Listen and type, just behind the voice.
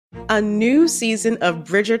A new season of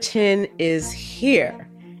Bridgerton is here.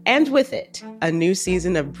 And with it, a new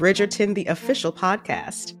season of Bridgerton, the official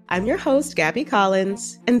podcast. I'm your host, Gabby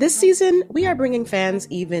Collins, and this season, we are bringing fans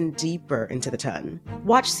even deeper into the ton.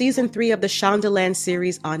 Watch season 3 of the Shondaland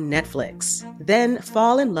series on Netflix. Then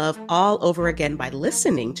fall in love all over again by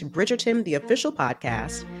listening to Bridgerton, the official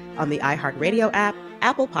podcast, on the iHeartRadio app,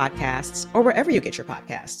 Apple Podcasts, or wherever you get your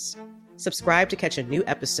podcasts. Subscribe to catch a new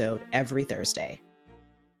episode every Thursday.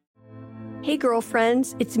 Hey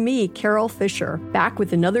girlfriends, it's me, Carol Fisher, back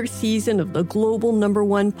with another season of the global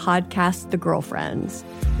 #1 podcast, The Girlfriends.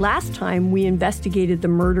 Last time, we investigated the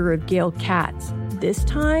murder of Gail Katz. This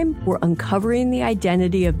time, we're uncovering the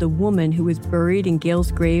identity of the woman who was buried in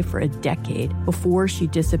Gail's grave for a decade before she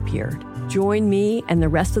disappeared. Join me and the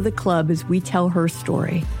rest of the club as we tell her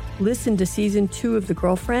story. Listen to Season 2 of The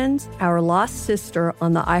Girlfriends, Our Lost Sister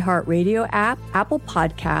on the iHeartRadio app, Apple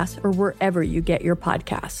Podcasts, or wherever you get your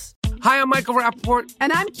podcasts. Hi, I'm Michael Rappaport.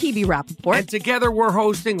 And I'm Kibi Rappaport. And together we're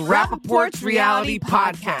hosting Rappaport's Reality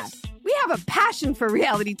Podcast. We have a passion for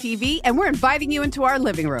reality TV, and we're inviting you into our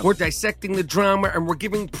living room. We're dissecting the drama, and we're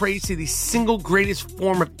giving praise to the single greatest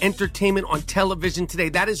form of entertainment on television today.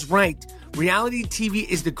 That is right. Reality TV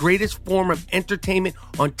is the greatest form of entertainment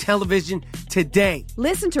on television today.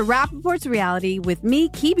 Listen to Rappaport's Reality with me,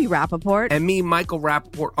 Kibi Rappaport. And me, Michael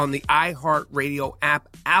Rappaport, on the iHeartRadio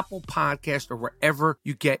app, Apple Podcast, or wherever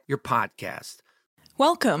you get your podcast.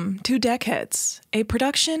 Welcome to Deckheads, a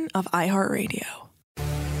production of iHeartRadio.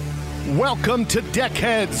 Welcome to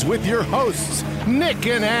Deckheads with your hosts, Nick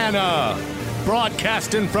and Anna.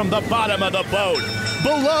 Broadcasting from the bottom of the boat,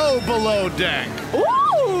 below deck.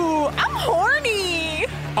 Ooh, I'm horny.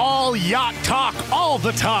 All yacht talk all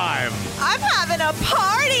the time. I'm having a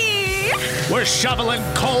party. We're shoveling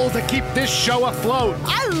coal to keep this show afloat.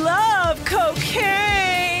 I love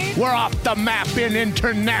cocaine. We're off the map in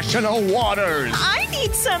international waters. I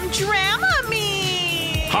need some Dramamine.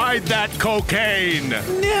 Hide that cocaine.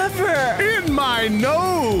 Never. In my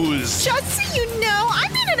nose. Just so you know,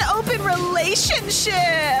 I'm in an open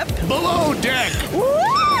relationship. Below deck.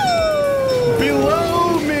 Woo!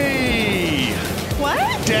 Below me. What?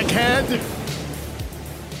 Deckhead.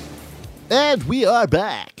 And we are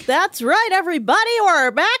back. That's right, everybody.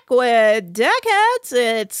 We're back with Deckheads.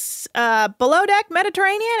 It's Below Deck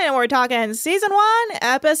Mediterranean, and we're talking Season 1,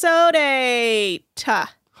 Episode 8.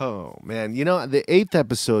 Oh, man. You know, the 8th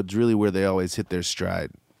episode's really where they always hit their stride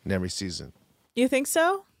in every season. You think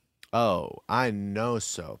so? Oh, I know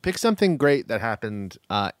so. Pick something great that happened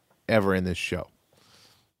ever in this show.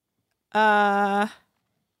 I'll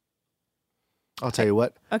tell you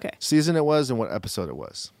what. Okay. Season it was and what episode it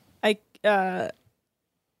was. Shit.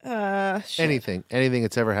 Anything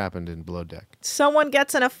that's ever happened in Below Deck. Someone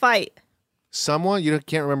gets in a fight. Someone? You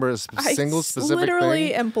can't remember a single specific literally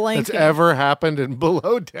thing am blanking. that's ever happened in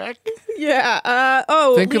Below Deck? Yeah.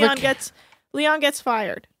 Leon gets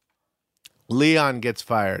fired. Leon gets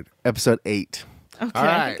fired. Episode 8. Okay. All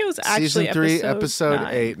right. I think it was actually Season 3, episode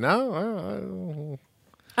 9. 8. No.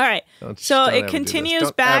 All right. So it continues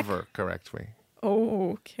Don't back. Ever correct me.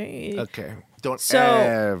 Okay. Okay. Don't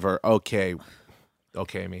ever. Okay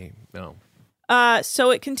me. No.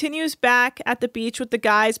 So it continues back at the beach with the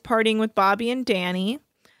guys partying with Bobby and Danny.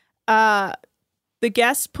 The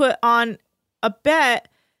guests put on a bet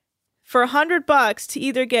for $100 to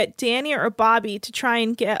either get Danny or Bobby to try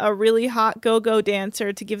and get a really hot go-go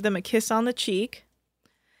dancer to give them a kiss on the cheek.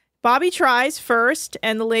 Bobby tries first,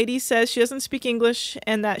 and the lady says she doesn't speak English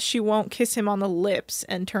and that she won't kiss him on the lips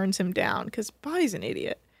and turns him down because Bobby's an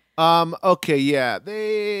idiot. Okay, yeah.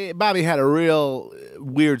 Bobby had a real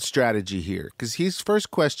weird strategy here because his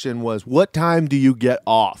first question was, what time do you get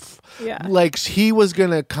off? Yeah. Like he was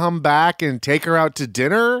going to come back and take her out to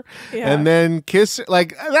dinner and then kiss her.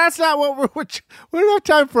 Like, that's not what we don't have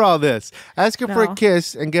time for all this. Ask her for a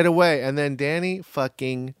kiss and get away. And then Danny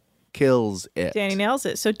fucking kills it. Danny nails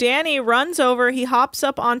it. So Danny runs over, he hops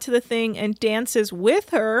up onto the thing and dances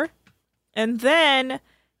with her and then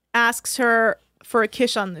asks her for a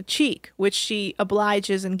kiss on the cheek, which she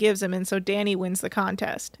obliges and gives him. And so Danny wins the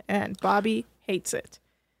contest and Bobby hates it.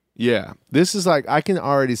 Yeah. This is like, I can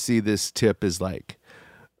already see this tip is like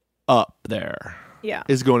up there. Yeah.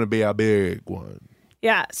 It's going to be a big one.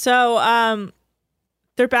 Yeah. So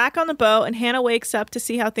they're back on the boat and Hannah wakes up to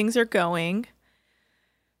see how things are going.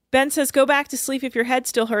 Ben says, go back to sleep if your head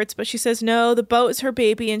still hurts. But she says, no, the boat is her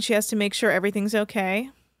baby and she has to make sure everything's okay.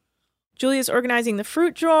 Julia's organizing the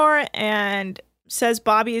fruit drawer and says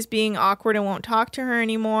Bobby is being awkward and won't talk to her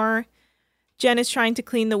anymore. Jen is trying to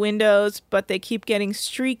clean the windows, but they keep getting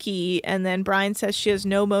streaky. And then Brian says she has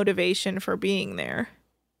no motivation for being there.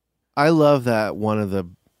 I love that one of the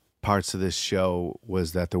parts of this show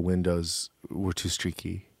was that the windows were too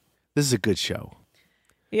streaky. This is a good show.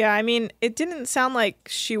 Yeah, I mean, it didn't sound like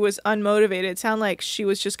she was unmotivated. It sounded like she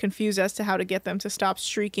was just confused as to how to get them to stop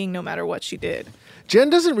streaking no matter what she did. Jen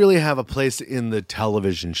doesn't really have a place in the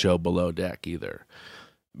television show Below Deck either,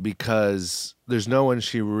 because there's no one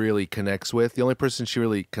she really connects with. The only person she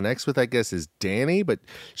really connects with, I guess, is Danny, but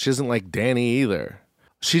she doesn't like Danny either.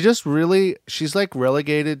 She's like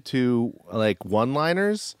relegated to like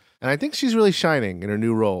one-liners, and I think she's really shining in her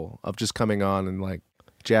new role of just coming on and like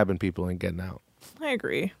jabbing people and getting out. I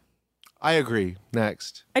agree.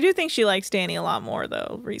 Next. I do think she likes Danny a lot more,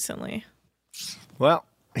 though, recently. Well,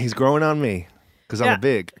 he's growing on me because I'm a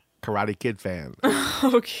big Karate Kid fan.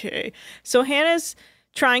 Okay. So Hannah's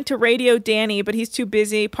trying to radio Danny, but he's too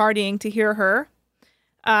busy partying to hear her.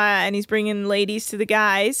 And he's bringing ladies to the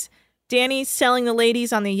guys. Danny's selling the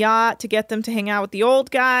ladies on the yacht to get them to hang out with the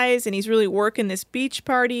old guys, and he's really working this beach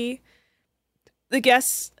party. The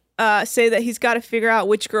guests say that he's got to figure out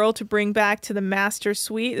which girl to bring back to the master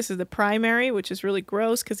suite. This is the primary, which is really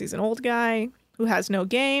gross because he's an old guy who has no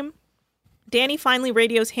game. Danny finally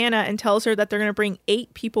radios Hannah and tells her that they're going to bring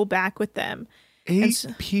 8 people back with them. 8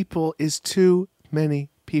 people is too many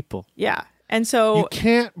people. Yeah. And so you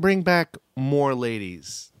can't bring back more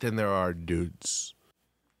ladies than there are dudes.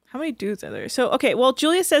 How many dudes are there? So, okay, well,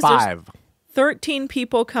 Julia says 5. There's 13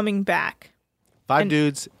 people coming back. 5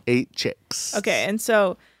 dudes, 8 chicks. Okay, and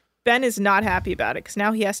so Ben is not happy about it because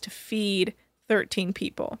now he has to feed 13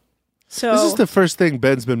 people. So this is the first thing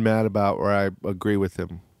Ben's been mad about where I agree with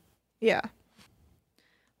him. Yeah.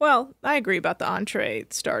 Well, I agree about the entree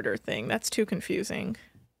starter thing. That's too confusing.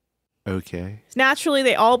 Okay. Naturally,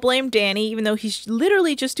 they all blame Danny, even though he's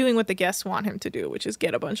literally just doing what the guests want him to do, which is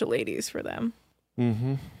get a bunch of ladies for them.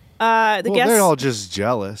 Mm-hmm. Guests, they're all just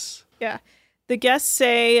jealous. Yeah. The guests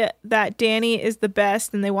say that Danny is the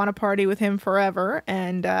best and they want to party with him forever.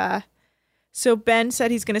 And so Ben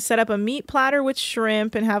said he's going to set up a meat platter with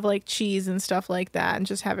shrimp and have like cheese and stuff like that and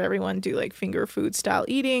just have everyone do like finger food style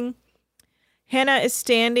eating. Hannah is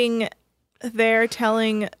standing there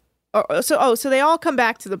telling... So they all come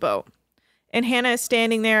back to the boat. And Hannah is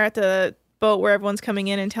standing there at the boat where everyone's coming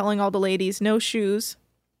in and telling all the ladies no shoes.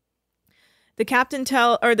 The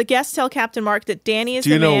guests tell Captain Mark that Danny is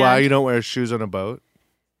the man. Do you know why you don't wear shoes on a boat?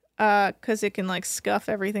 Because it can like scuff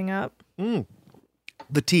everything up.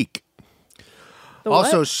 The teak.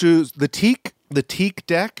 What? Shoes. The teak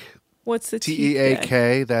deck. What's the teak deck?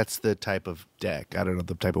 TEAK? That's the type of deck. I don't know,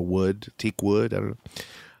 the type of wood. Teak wood. I don't know.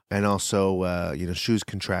 And also, shoes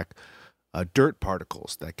can track dirt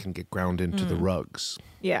particles that can get ground into the rugs.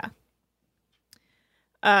 Yeah.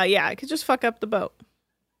 It could just fuck up the boat.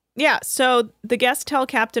 Yeah, so the guests tell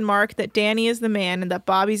Captain Mark that Danny is the man and that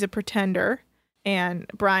Bobby's a pretender. And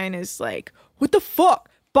Brian is like, what the fuck?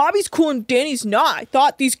 Bobby's cool and Danny's not. I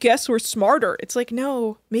thought these guests were smarter. It's like,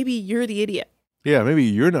 no, maybe you're the idiot. Yeah, maybe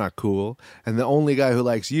you're not cool. And the only guy who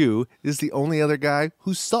likes you is the only other guy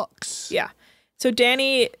who sucks. Yeah. So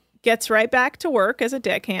Danny gets right back to work as a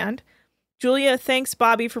deckhand. Julia thanks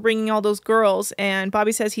Bobby for bringing all those girls, and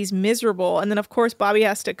Bobby says he's miserable. And then, of course, Bobby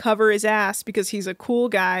has to cover his ass because he's a cool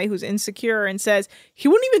guy who's insecure and says he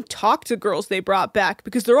wouldn't even talk to girls they brought back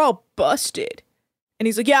because they're all busted. And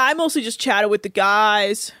he's like, yeah, I mostly just chatted with the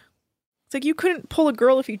guys. It's like, you couldn't pull a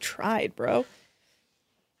girl if you tried, bro.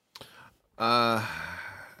 I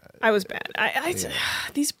was bad.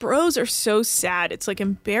 These bros are so sad. It's like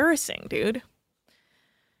embarrassing, dude.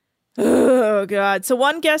 Oh, God. So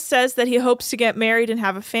one guest says that he hopes to get married and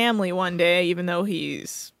have a family one day, even though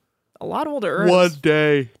he's a lot older. One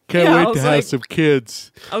day. Can't wait to have some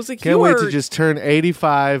kids. I was like, can't wait to just turn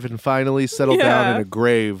 85 and finally settle down in a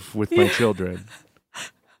grave with my children.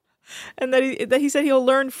 And that he said he'll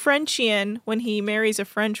learn Frenchian when he marries a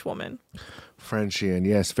French woman. Frenchian,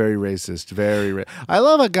 yes, very racist. Very I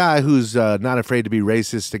love a guy who's not afraid to be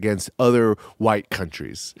racist against other white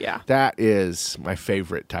countries. Yeah. That is my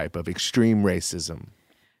favorite type of extreme racism.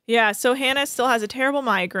 Yeah, so Hannah still has a terrible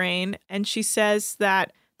migraine, and she says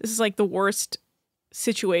that this is like the worst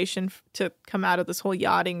situation to come out of this whole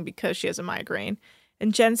yachting because she has a migraine.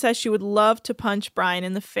 And Jen says she would love to punch Brian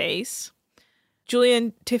in the face. Julia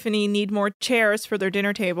and Tiffany need more chairs for their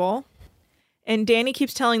dinner table. And Danny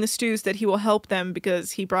keeps telling the stews that he will help them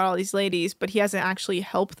because he brought all these ladies, but he hasn't actually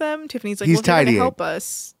helped them. Tiffany's like, He's well, they're tidying. gonna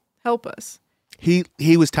help us. He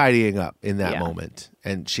was tidying up in that moment,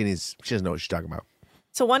 and she doesn't know what she's talking about.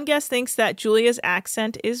 So one guest thinks that Julia's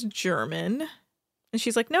accent is German, and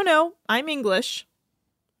she's like, no, I'm English.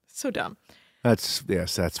 So dumb. That's very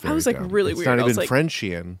I was like dumb. really it's weird. Not I was even like,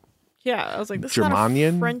 Frenchian. Yeah, I was like, this Germanian?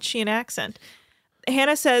 is not a Frenchian accent.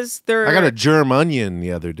 Hannah says they're. I got a germ onion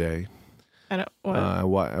the other day. I don't. What? I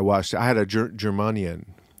watched. I had a germ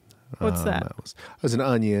onion. What's that? It was an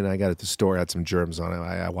onion. I got it at the store. It had some germs on it.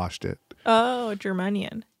 I washed it. Oh,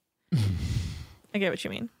 germanian. I get what you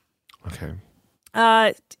mean. Okay.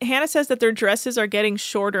 Hannah says that their dresses are getting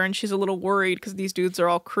shorter, and she's a little worried because these dudes are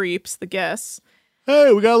all creeps, the guests.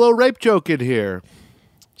 Hey, we got a little rape joke in here.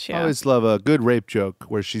 Yeah. I always love a good rape joke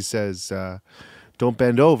where she says, don't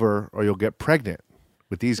bend over or you'll get pregnant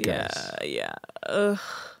with these guys. Yeah. Ugh.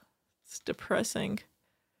 It's depressing.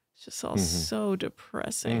 It's just all so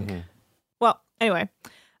depressing. Well, anyway.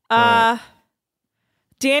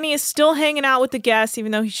 Danny is still hanging out with the guests,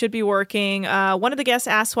 even though he should be working. One of the guests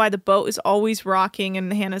asks why the boat is always rocking,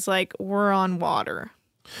 and Hannah's like, we're on water.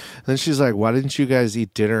 Then she's like, why didn't you guys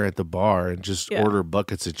eat dinner at the bar and just order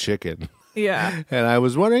buckets of chicken? Yeah. And I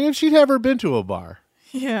was wondering if she'd ever been to a bar.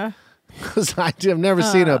 Yeah. Because I've never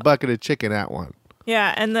seen a bucket of chicken at one.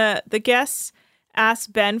 Yeah, and the guests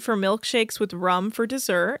ask Ben for milkshakes with rum for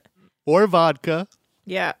dessert. Or vodka.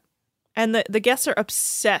 Yeah. And the guests are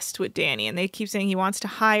obsessed with Danny, and they keep saying he wants to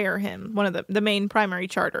hire him, one of the main primary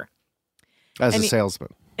charter. As a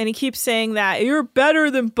salesman. And he keeps saying that, you're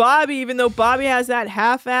better than Bobby, even though Bobby has that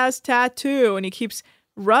half-assed tattoo. And he keeps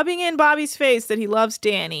rubbing in Bobby's face that he loves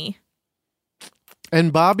Danny.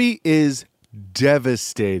 And Bobby is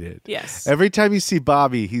devastated. Yes. Every time you see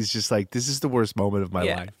Bobby, he's just like, this is the worst moment of my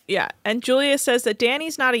life. Yeah. And Julia says that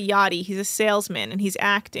Danny's not a yachty. He's a salesman, and he's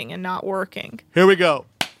acting and not working. Here we go.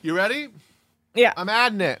 You ready? Yeah. I'm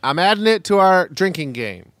adding it to our drinking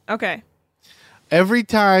game. Okay. Every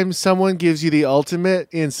time someone gives you the ultimate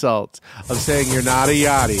insult of saying you're not a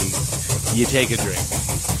yachty, you take a drink.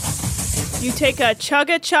 You take a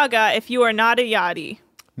chugga if you are not a yachty.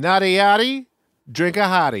 Not a yachty, drink a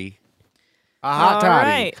hottie. A hot toddy.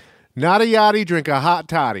 All right. Not a yachty, drink a hot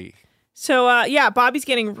toddy. So, Bobby's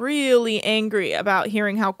getting really angry about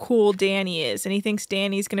hearing how cool Danny is, and he thinks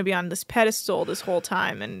Danny's going to be on this pedestal this whole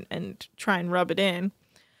time and try and rub it in.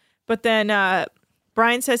 But then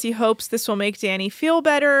Brian says he hopes this will make Danny feel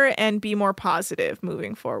better and be more positive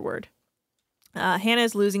moving forward. Hannah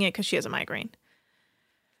is losing it because she has a migraine.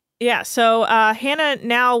 Yeah, so Hannah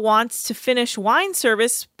now wants to finish wine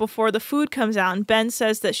service before the food comes out, and Ben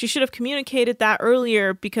says that she should have communicated that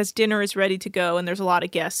earlier because dinner is ready to go and there's a lot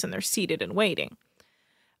of guests and they're seated and waiting.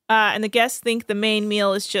 And the guests think the main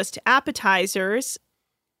meal is just appetizers,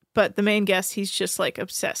 but the main guest, he's just like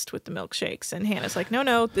obsessed with the milkshakes. And Hannah's like,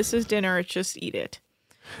 no, this is dinner, just eat it.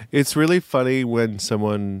 It's really funny when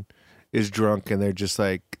someone is drunk and they're just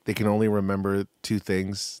like, they can only remember two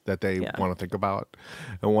things that they want to think about.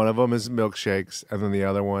 And one of them is milkshakes. And then the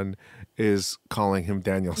other one is calling him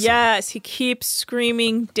Danielson. Yes, he keeps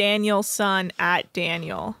screaming Danielson at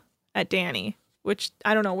Danny, which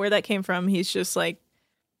I don't know where that came from. He's just like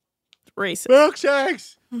racist.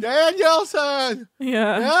 Milkshakes! Danielson!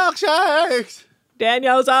 Yeah. Milkshakes!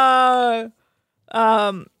 Danielson!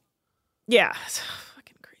 Yeah.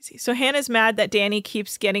 So Hannah's mad that Danny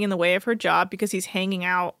keeps getting in the way of her job because he's hanging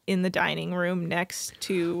out in the dining room next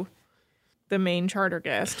to the main charter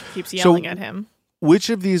guest. Keeps yelling at him. Which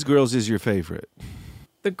of these girls is your favorite?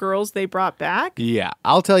 The girls they brought back? Yeah,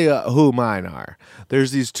 I'll tell you who mine are.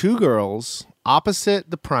 There's these two girls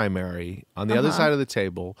opposite the primary on the other side of the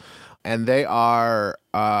table, and they are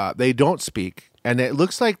they don't speak, and it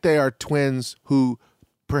looks like they are twins who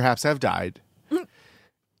perhaps have died.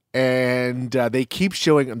 And they keep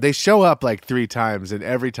showing them. They show up like 3 times, and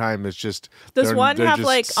every time it's just. Does one have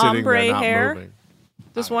like ombre hair? Moving.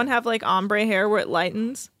 Does one have like ombre hair where it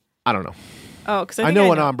lightens? I don't know. Oh, because I know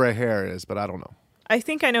what ombre hair is, but I don't know. I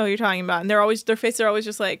think I know what you're talking about, and their faces are always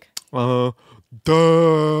just like. Duh.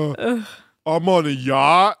 Ugh. I'm on a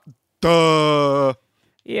yacht. Duh.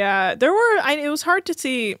 Yeah, it was hard to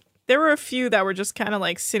see. There were a few that were just kind of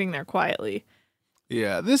like sitting there quietly.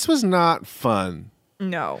 Yeah, this was not fun.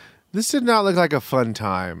 No. This did not look like a fun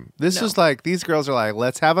time. This was like, these girls are like,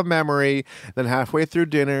 let's have a memory. Then halfway through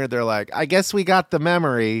dinner, they're like, I guess we got the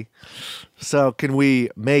memory. So can we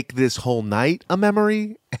make this whole night a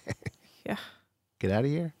memory? Yeah. Get out of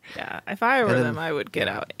here. Yeah. If I were them, I would get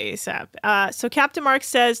out ASAP. So Captain Mark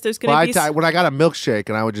says there's going to be... when I got a milkshake,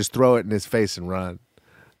 and I would just throw it in his face and run.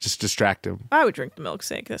 Just distract him. I would drink the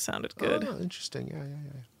milkshake. That sounded good. Oh, interesting.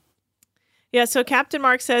 Yeah. Yeah, so Captain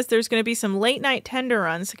Mark says there's going to be some late night tender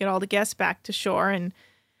runs to get all the guests back to shore. And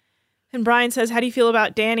Brian says, how do you feel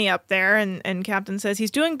about Danny up there? And Captain says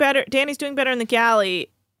he's doing better. Danny's doing better in the galley.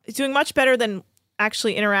 He's doing much better than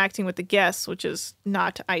actually interacting with the guests, which is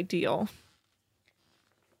not ideal.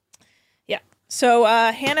 Yeah. So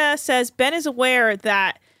Hannah says Ben is aware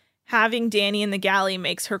that having Danny in the galley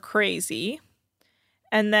makes her crazy.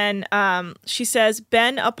 And then she says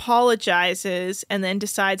Ben apologizes and then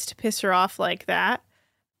decides to piss her off like that.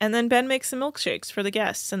 And then Ben makes some milkshakes for the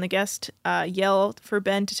guests, and the guests yell for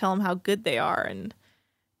Ben to tell them how good they are. And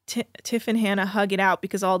Tiff and Hannah hug it out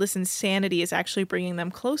because all this insanity is actually bringing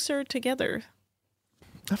them closer together.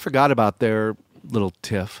 I forgot about their little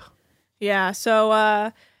tiff. Yeah,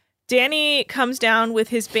 so Danny comes down with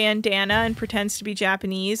his bandana and pretends to be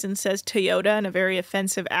Japanese and says Toyota in a very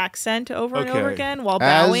offensive accent over and over again while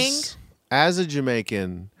bowing. As a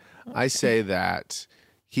Jamaican, I say that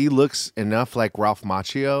he looks enough like Ralph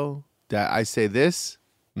Macchio that I say this,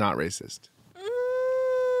 not racist.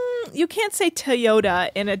 You can't say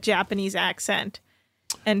Toyota in a Japanese accent.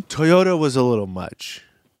 And Toyota was a little much.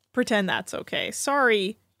 Pretend that's okay.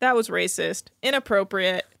 Sorry, that was racist,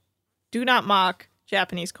 inappropriate. Do not mock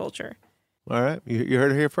Japanese culture. All right. You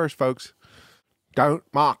heard it here first, folks. Don't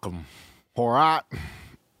mock them. All right.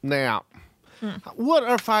 Now, what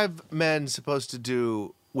are 5 men supposed to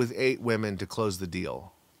do with 8 women to close the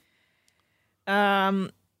deal?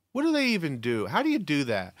 What do they even do? How do you do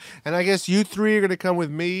that? And I guess you 3 are going to come with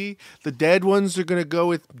me. The dead ones are going to go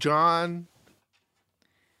with John.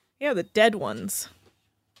 Yeah, the dead ones.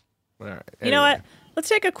 All right. Anyway. You know what? Let's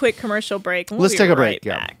take a quick commercial break. And Let's take a break.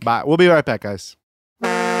 Back. Yeah. Bye. We'll be right back, guys.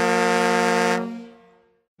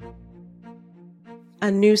 A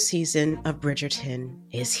new season of Bridgerton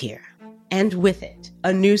is here. And with it,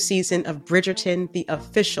 a new season of Bridgerton, the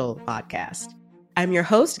official podcast. I'm your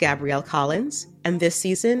host, Gabrielle Collins, and this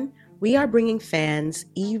season, we are bringing fans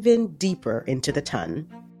even deeper into the ton.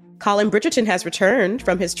 Colin Bridgerton has returned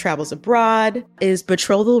from his travels abroad. Is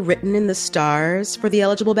betrothal written in the stars for the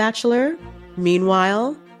eligible bachelor?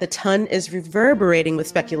 Meanwhile, the ton is reverberating with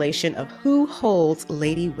speculation of who holds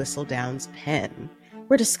Lady Whistledown's pen.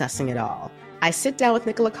 We're discussing it all. I sit down with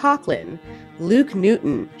Nicola Coughlan, Luke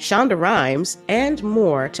Newton, Shonda Rhimes, and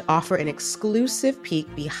more to offer an exclusive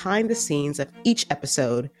peek behind the scenes of each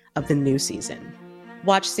episode of the new season.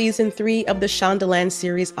 Watch season 3 of the Shondaland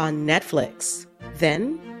series on Netflix.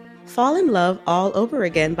 Then, fall in love all over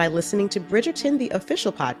again by listening to Bridgerton, the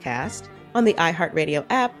official podcast, on the iHeartRadio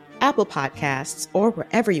app, Apple Podcasts, or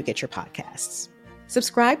wherever you get your podcasts.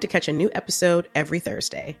 Subscribe to catch a new episode every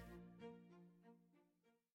Thursday.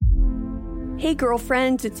 Hey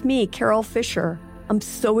girlfriends, it's me, Carol Fisher. I'm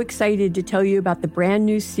so excited to tell you about the brand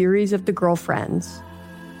new series of The Girlfriends.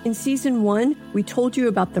 In season 1, we told you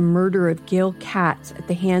about the murder of Gail Katz at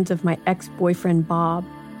the hands of my ex-boyfriend Bob.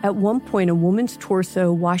 At one point, a woman's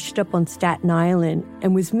torso washed up on Staten Island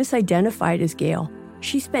and was misidentified as Gail.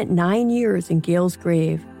 She spent 9 years in Gail's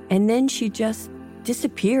grave, and then she just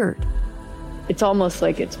disappeared. It's almost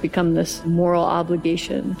like it's become this moral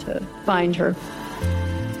obligation to find her.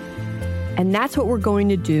 And that's what we're going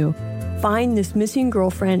to do. Find this missing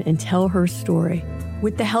girlfriend and tell her story.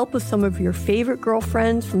 With the help of some of your favorite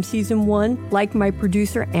girlfriends from season 1, like my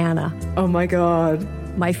producer, Anna. Oh my God.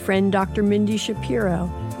 My friend, Dr. Mindy Shapiro.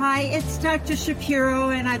 Hi, it's Dr. Shapiro,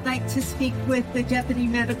 and I'd like to speak with the deputy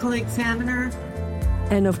medical examiner.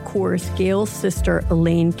 And of course, Gail's sister,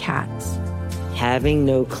 Elaine Katz. Having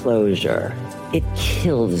no closure, it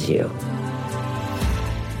kills you.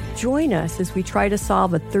 Join us as we try to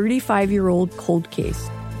solve a 35-year-old cold case.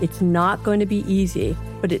 It's not going to be easy,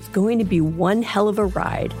 but it's going to be one hell of a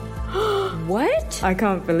ride. What? I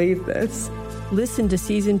can't believe this. Listen to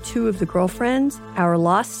season 2 of The Girlfriends, Our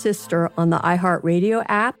Lost Sister on the iHeartRadio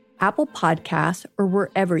app, Apple Podcasts, or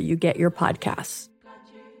wherever you get your podcasts.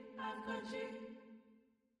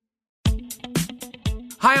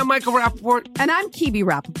 Hi, I'm Michael Rappaport. And I'm Kibi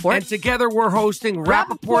Rappaport. And together we're hosting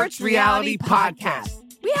Rappaport's Reality Podcast.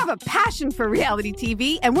 We have a passion for reality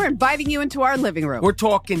TV, and we're inviting you into our living room. We're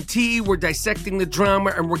talking tea, we're dissecting the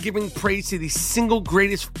drama, and we're giving praise to the single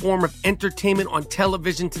greatest form of entertainment on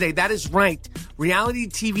television today. That is right. Reality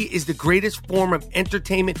TV is the greatest form of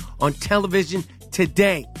entertainment on television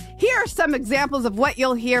today. Here are some examples of what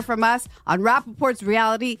you'll hear from us on Rappaport's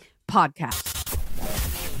Reality Podcast.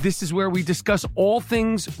 This is where we discuss all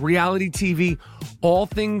things reality TV, all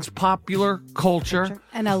things popular culture.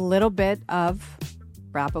 And a little bit of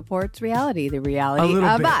Rappaport's reality, the reality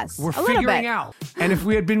of bit. us. We're figuring out. And if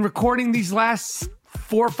we had been recording these last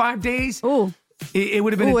 4 or 5 days, it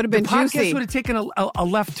would have been, the podcast juicy. would have taken a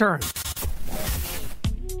left turn.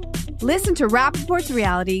 Listen to Rappaport's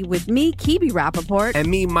Reality with me, Kibi Rappaport. And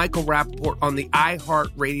me, Michael Rappaport, on the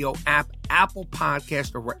iHeartRadio app, Apple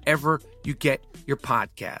Podcast, or wherever you get your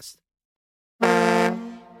podcast.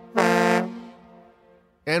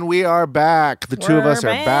 And we are back. The two of us are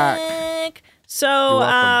back.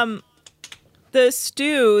 So, the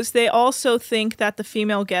stews, they also think that the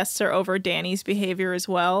female guests are over Danny's behavior as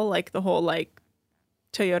well. Like the whole,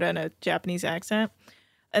 Toyota in a Japanese accent.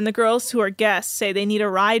 And the girls who are guests say they need a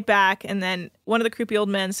ride back. And then one of the creepy old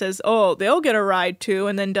men says, oh, they'll get a ride too.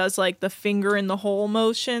 And then does like the finger in the hole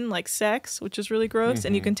motion, like sex, which is really gross. Mm-hmm.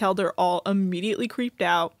 And you can tell they're all immediately creeped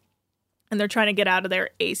out. And they're trying to get out of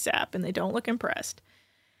there ASAP. And they don't look impressed.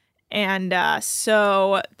 And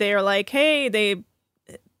so they're like, hey, they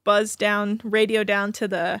radio down to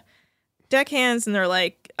the deckhands. And they're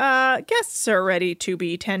like, guests are ready to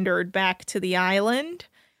be tendered back to the island.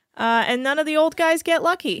 And none of the old guys get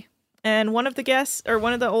lucky. And one of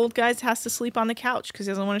the old guys has to sleep on the couch because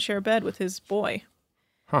he doesn't want to share a bed with his boy.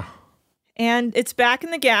 Huh. And it's back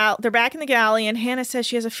in the they're back in the galley, and Hannah says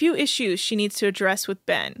she has a few issues she needs to address with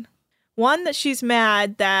Ben. One, that she's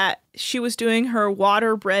mad that she was doing her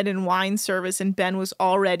water, bread, and wine service, and Ben was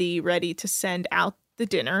already ready to send out the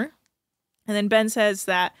dinner. And then Ben says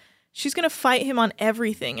that she's going to fight him on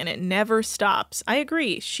everything, and it never stops. I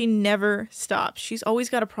agree. She never stops. She's always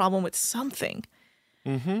got a problem with something.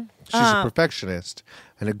 Mm-hmm. She's a perfectionist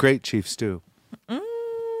and a great chief stew.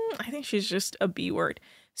 I think she's just a B word.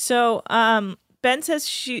 So Ben says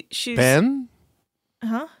she's... Ben?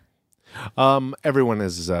 Huh? Everyone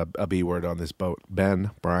is a B word on this boat.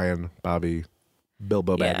 Ben, Brian, Bobby,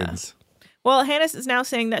 Bilbo Baggins. Well, Hannah is now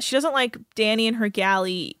saying that she doesn't like Danny and her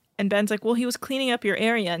galley. And Ben's like, well, he was cleaning up your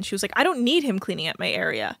area. And she was like, I don't need him cleaning up my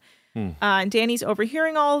area. And Danny's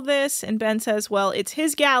overhearing all of this. And Ben says, well, it's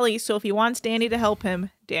his galley. So if he wants Danny to help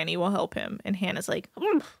him, Danny will help him. And Hannah's like,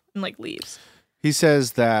 and like leaves. He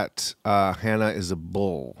says that Hannah is a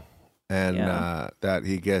bull. And that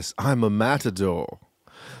he guessed, I'm a matador.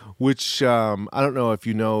 Which I don't know if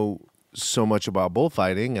you know so much about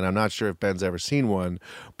bullfighting. And I'm not sure if Ben's ever seen one.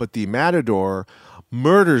 But the matador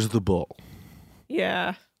murders the bull.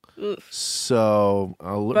 Yeah. Oof. So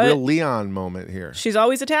a real Leon moment here. She's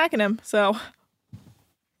always attacking him. So,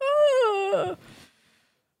 all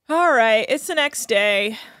right, it's the next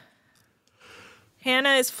day.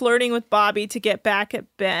 Hannah is flirting with Bobby to get back at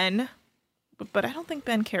Ben, but I don't think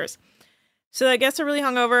Ben cares. So I guess they're really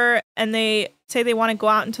hungover, and they say they want to go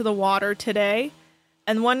out into the water today.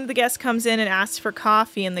 And one of the guests comes in and asks for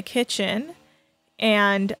coffee in the kitchen,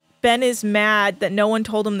 and Ben is mad that no one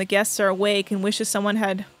told him the guests are awake and wishes someone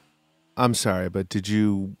had. I'm sorry, but did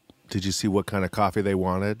you see what kind of coffee they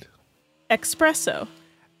wanted? Espresso.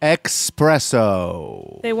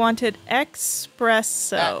 Espresso. They wanted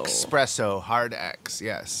espresso. Espresso, hard X,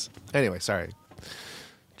 yes. Anyway, sorry.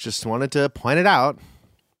 Just wanted to point it out.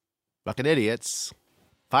 Fucking idiots.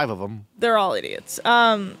 5 of them. They're all idiots.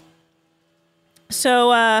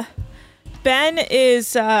 So Ben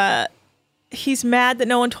is he's mad that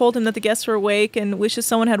no one told him that the guests were awake and wishes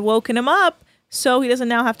someone had woken him up so he doesn't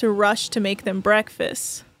now have to rush to make them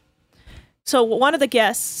breakfast. So one of the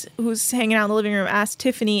guests who's hanging out in the living room asked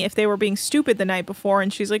Tiffany if they were being stupid the night before,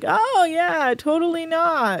 and she's like, oh, yeah, totally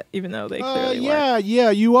not, even though they clearly were. Yeah,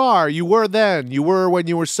 you are. You were then. You were when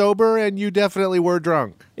you were sober, and you definitely were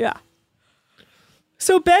drunk. Yeah.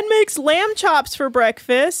 So Ben makes lamb chops for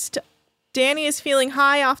breakfast. Danny is feeling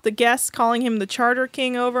high off the guests calling him the Charter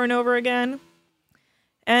King over and over again.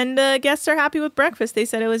 And guests are happy with breakfast. They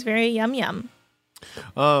said it was very yum yum.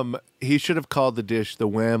 He should have called the dish the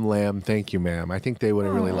Wham Lamb Thank You Ma'am. I think they would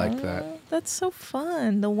have really liked that. That's so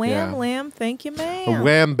fun. The Wham Lamb Thank You Ma'am. A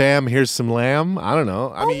wham bam, here's some lamb. I don't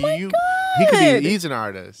know. I mean, God. He's an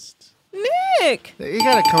artist. Nick! You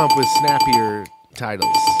gotta come up with snappier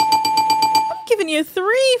titles. I'm giving you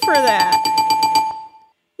 3 for that.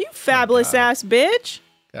 You fabulous ass bitch.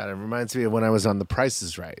 God, it reminds me of when I was on The Price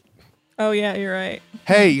is Right. Oh, yeah, you're right.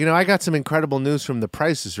 Hey, I got some incredible news from The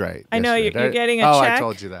Price is Right. I know, you're getting a check. check. I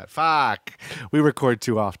told you that. Fuck. We record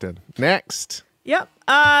too often. Next. Yep.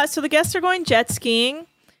 So the guests are going jet skiing.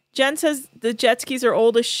 Jen says the jet skis are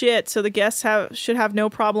old as shit, so the guests should have no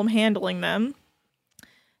problem handling them.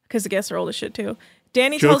 Because the guests are old as shit, too.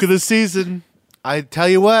 Danny Joke of the season. I tell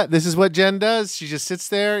you what, this is what Jen does. She just sits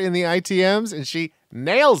there in the ITMs and she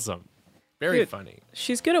nails them. Very funny.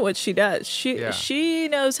 She's good at what she does. She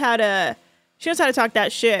knows how to talk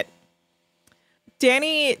that shit.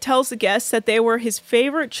 Danny tells the guests that they were his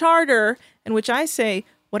favorite charter, in which I say,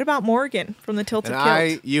 what about Morgan from the Tilted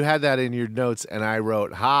Kilt? You had that in your notes, and I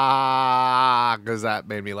wrote, ha, because that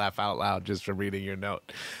made me laugh out loud just from reading your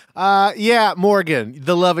note. Yeah, Morgan,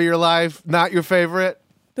 the love of your life, not your favorite.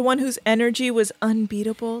 The one whose energy was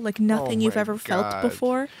unbeatable, like nothing you've ever felt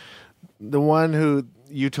before. The one who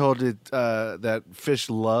you told it that fish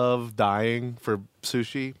love dying for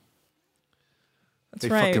sushi. That's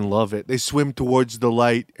right. They fucking love it. They swim towards the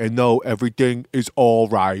light and know everything is all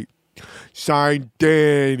right. Signed,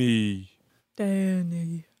 Danny.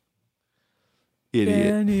 Danny. Idiot.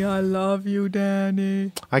 Danny, I love you,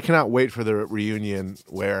 Danny. I cannot wait for the reunion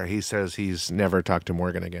where he says he's never talked to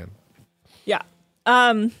Morgan again. Yeah.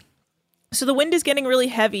 So the wind is getting really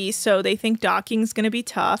heavy, so they think docking's going to be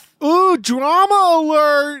tough. Ooh, drama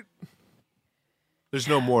alert! There's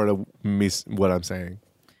no more to me what I'm saying.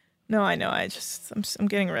 No, I know. I'm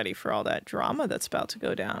getting ready for all that drama that's about to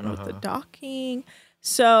go down with the docking.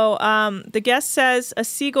 So the guest says a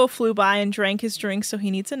seagull flew by and drank his drink, so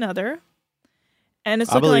he needs another. And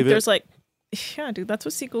it's looking like there's like, yeah, dude, that's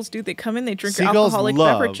what seagulls do. They come in, they drink Seagulls alcoholic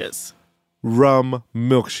love beverages. Rum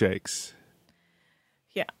milkshakes.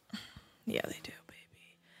 Yeah. Yeah, they do,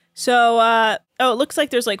 baby. So, it looks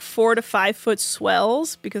like there's like 4 to 5 foot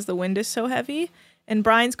swells because the wind is so heavy. And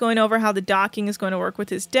Brian's going over how the docking is going to work with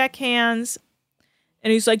his deckhands.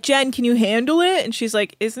 And he's like, Jen, can you handle it? And she's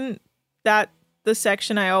like, isn't that the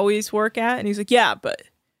section I always work at? And he's like, yeah, but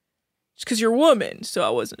it's because you're a woman, so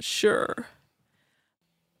I wasn't sure.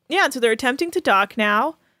 Yeah, so they're attempting to dock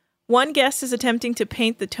now. One guest is attempting to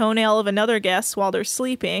paint the toenail of another guest while they're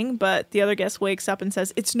sleeping, but the other guest wakes up and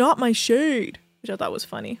says, it's not my shade, which I thought was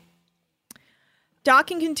funny.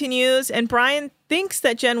 Docking continues, and Brian thinks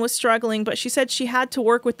that Jen was struggling, but she said she had to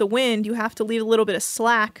work with the wind. You have to leave a little bit of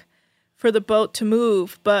slack for the boat to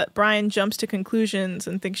move, but Brian jumps to conclusions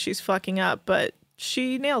and thinks she's fucking up, but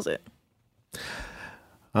she nails it.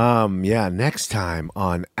 Yeah, next time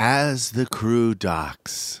on As the Crew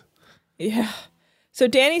Docks. Yeah. So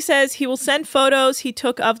Danny says he will send photos he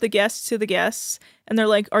took of the guests to the guests. And they're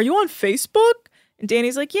like, are you on Facebook? And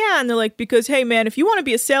Danny's like, yeah. And they're like, because, hey, man, if you want to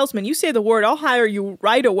be a salesman, you say the word, I'll hire you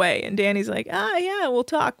right away. And Danny's like, yeah, we'll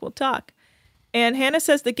talk. And Hannah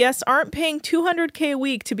says the guests aren't paying $200K a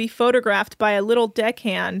week to be photographed by a little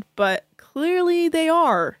deckhand, but clearly they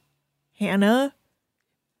are. Hannah,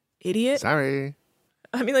 idiot. Sorry.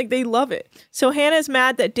 I mean, like, they love it. So Hannah's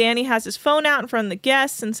mad that Danny has his phone out in front of the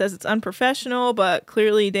guests and says it's unprofessional, but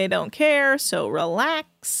clearly they don't care, so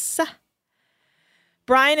relax.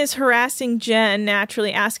 Brian is harassing Jen,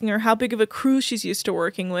 naturally asking her how big of a crew she's used to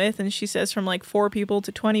working with, and she says from like 4 people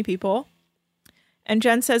to 20 people. And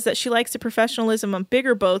Jen says that she likes the professionalism on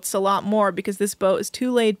bigger boats a lot more because this boat is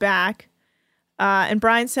too laid back. And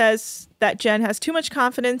Brian says that Jen has too much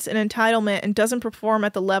confidence and entitlement and doesn't perform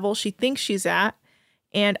at the level she thinks she's at.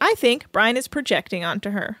 And I think Brian is projecting onto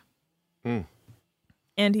her.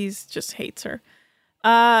 And he's just hates her.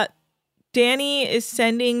 Danny is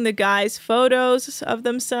sending the guys photos of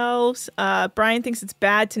themselves. Brian thinks it's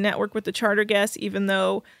bad to network with the charter guests, even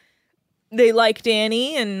though they like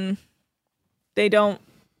Danny and they don't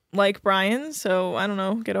like Brian. So I don't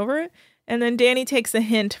know, get over it. And then Danny takes the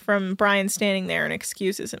hint from Brian standing there and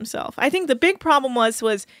excuses himself. I think the big problem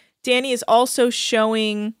was Danny is also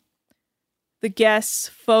showing the guests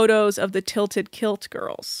photos of the tilted kilt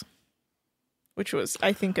girls, which was,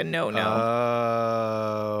 I think, a no-no.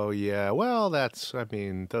 Oh, yeah. Well,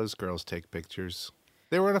 those girls take pictures.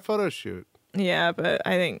 They were in a photo shoot. Yeah, but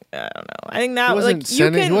I don't know. I think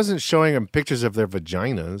that he wasn't showing them pictures of their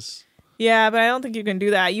vaginas. Yeah, but I don't think you can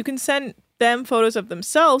do that. You can send them photos of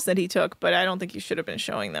themselves that he took, but I don't think you should have been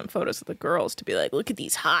showing them photos of the girls to be like, look at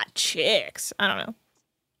these hot chicks. I don't know.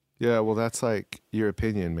 Yeah, well, that's like your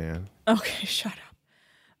opinion, man. Okay, shut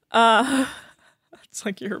up. That's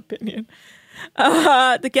like your opinion.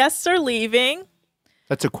 The guests are leaving.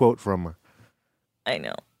 That's a quote from I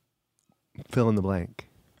know. Fill in the blank.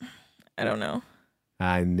 I don't know.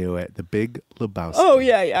 I knew it. The Big Lebowski. Oh,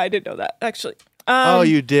 yeah, I did know that, actually. Oh,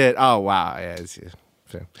 you did? Oh, wow. Yeah, should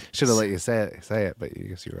have let you say it, but I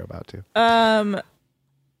guess you were about to.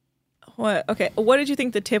 What? Okay, what did you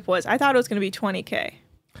think the tip was? I thought it was going to be $20K.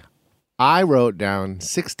 I wrote down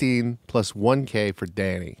 16 plus 1K for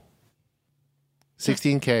Danny.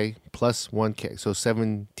 16K plus 1K, so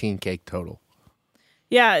 17K total.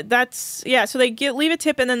 Yeah, so they leave a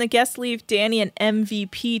tip, and then the guests leave Danny an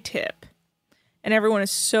MVP tip. And everyone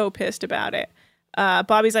is so pissed about it.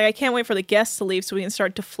 Bobby's like, I can't wait for the guests to leave so we can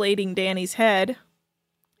start deflating Danny's head.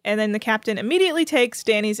 And then the captain immediately takes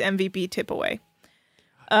Danny's MVP tip away.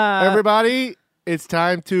 Everybody, it's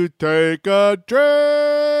time to take a drink.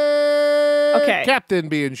 Okay. Captain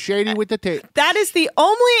being shady with the tip. That is the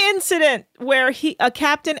only incident where a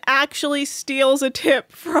captain actually steals a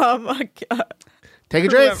tip from a take a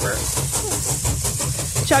drink.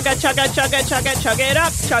 Chug it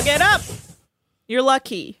up. You're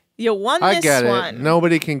lucky. You won this one. I get it.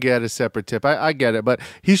 Nobody can get a separate tip. I get it. But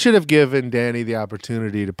he should have given Danny the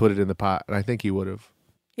opportunity to put it in the pot, and I think he would have.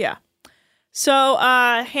 Yeah. So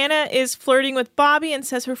Hannah is flirting with Bobby and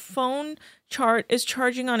says her phone is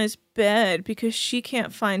charging on his bed because she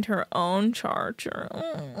can't find her own charger.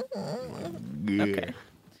 Okay.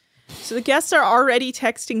 So the guests are already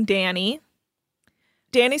texting Danny.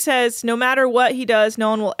 Danny says no matter what he does, no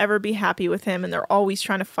one will ever be happy with him, and they're always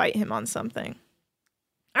trying to fight him on something.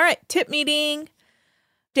 All right, tip meeting.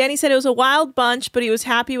 Danny said it was a wild bunch, but he was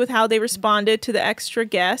happy with how they responded to the extra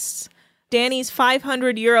guests. Danny's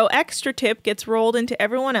 500 euro extra tip gets rolled into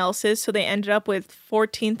everyone else's, so they ended up with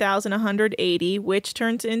 14,180, which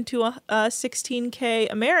turns into a 16K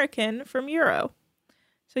American from euro.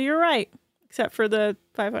 So you're right, except for the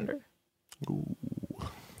 500. Ooh,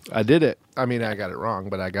 I did it. I mean, I got it wrong,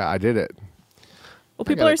 but I did it. Well,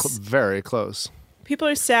 people are very close. People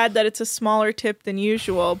are sad that it's a smaller tip than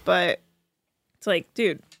usual, but it's like,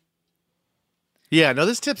 dude. Yeah, no,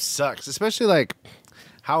 this tip sucks, especially like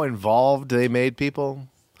how involved they made people.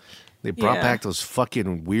 They brought back those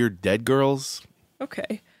fucking weird dead girls.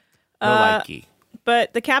 Okay. No likey.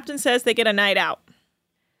 But the captain says they get a night out.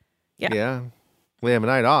 Yeah. We have a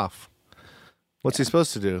night off. What's he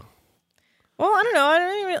supposed to do? Well, I don't know. I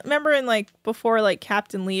don't even remember before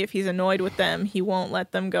Captain Lee, if he's annoyed with them, he won't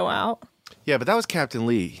let them go out. Yeah, but that was Captain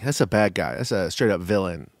Lee. That's a bad guy. That's a straight up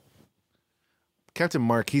villain. Captain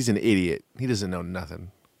Mark, he's an idiot. He doesn't know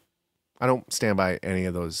nothing. I don't stand by any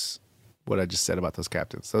of those, what I just said about those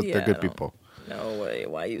captains. They're good people. No way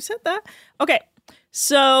why you said that. Okay.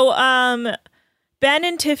 So Ben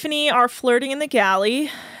and Tiffany are flirting in the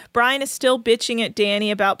galley. Brian is still bitching at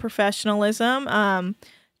Danny about professionalism.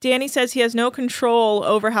 Danny says he has no control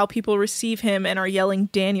over how people receive him and are yelling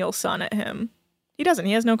Daniel-son at him. He doesn't.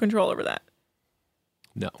 He has no control over that.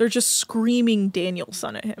 No. They're just screaming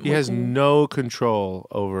Daniel-son at him. He has no control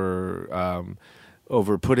over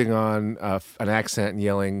putting on an accent and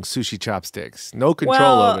yelling sushi chopsticks. No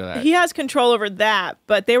control over that. He has control over that,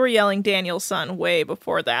 but they were yelling Daniel-son way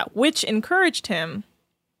before that, which encouraged him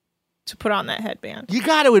to put on that headband. You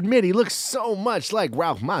got to admit, he looks so much like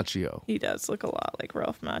Ralph Macchio. He does look a lot like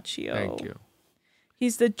Ralph Macchio. Thank you.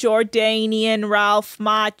 He's the Jordanian Ralph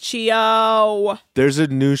Macchio. There's a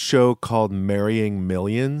new show called Marrying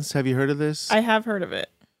Millions. Have you heard of this? I have heard of it.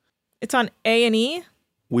 It's on A&E?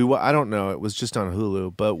 I don't know. It was just on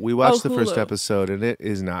Hulu, but we watched the first episode, and it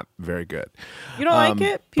is not very good. You don't like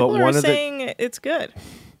it? People are saying it's good.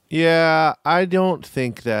 Yeah, I don't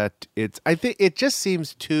think that it's... I think it just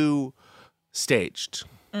seems too staged.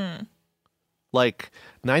 Like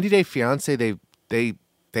 90 Day Fiance,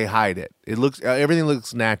 they hide it. It looks everything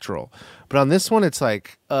looks natural, but on this one, it's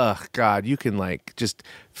like, ugh, God, you can like just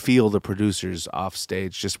feel the producers off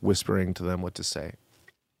stage just whispering to them what to say.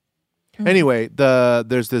 Anyway,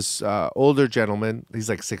 there's this older gentleman. He's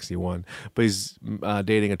like 61, but he's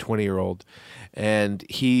dating a 20-year-old, and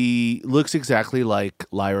he looks exactly like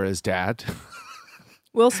Lyra's dad.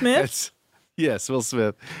 Will Smith? Yes, Will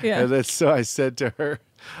Smith. Yeah. And so I said to her,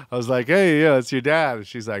 I was like, hey, yeah, it's your dad. And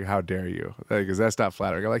she's like, how dare you? Because that's not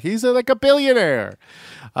flattering. I'm like, he's like a billionaire.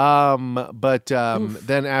 But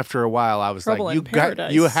then after a while, I was Trouble like,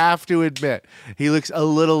 you have to admit, he looks a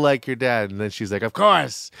little like your dad. And then she's like, of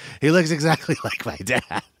course, he looks exactly like my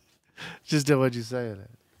dad. Just do what you say.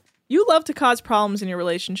 You love to cause problems in your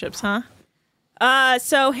relationships, huh?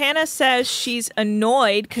 So Hannah says she's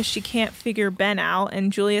annoyed because she can't figure Ben out.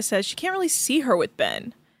 And Julia says she can't really see her with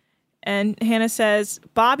Ben. And Hannah says,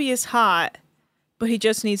 Bobby is hot, but he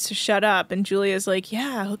just needs to shut up. And Julia's like,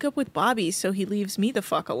 yeah, hook up with Bobby so he leaves me the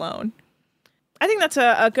fuck alone. I think that's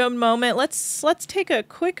a good moment. Let's take a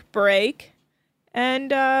quick break, and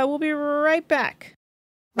we'll be right back.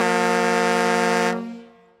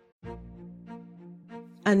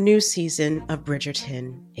 A new season of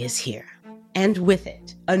Bridgerton is here. And with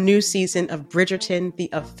it, a new season of Bridgerton, the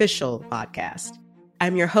official podcast.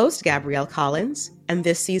 I'm your host, Gabrielle Collins, and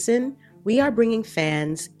this season, we are bringing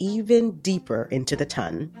fans even deeper into the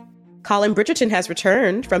ton. Colin Bridgerton has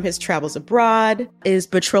returned from his travels abroad. Is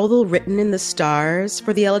betrothal written in the stars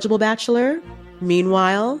for the eligible bachelor?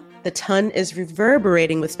 Meanwhile, the ton is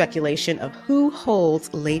reverberating with speculation of who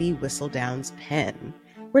holds Lady Whistledown's pen.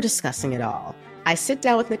 We're discussing it all. I sit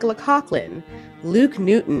down with Nicola Coughlan, Luke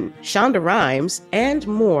Newton, Shonda Rhimes, and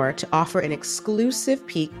more to offer an exclusive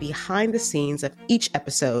peek behind the scenes of each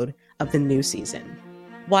episode of the new season.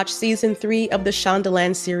 Watch season 3 of the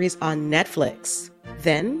Shondaland series on Netflix.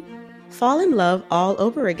 Then, fall in love all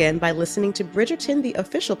over again by listening to Bridgerton, the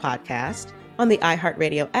official podcast, on the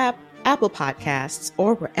iHeartRadio app, Apple Podcasts,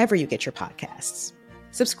 or wherever you get your podcasts.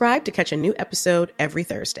 Subscribe to catch a new episode every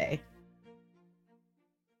Thursday.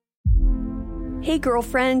 Hey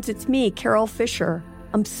girlfriends, it's me, Carol Fisher.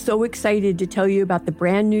 I'm so excited to tell you about the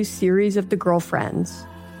brand new series of The Girlfriends.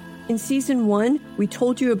 In season 1, we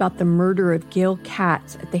told you about the murder of Gail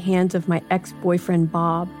Katz at the hands of my ex-boyfriend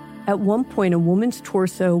Bob. At one point, a woman's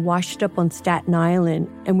torso washed up on Staten Island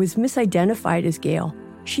and was misidentified as Gail.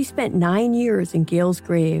 She spent 9 years in Gail's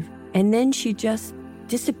grave, and then she just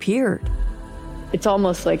disappeared. It's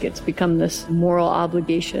almost like it's become this moral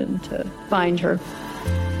obligation to find her.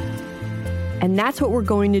 And that's what we're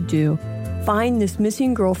going to do. Find this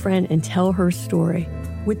missing girlfriend and tell her story.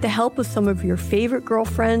 With the help of some of your favorite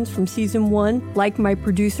girlfriends from season 1, like my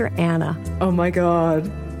producer, Anna. Oh my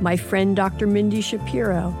God. My friend, Dr. Mindy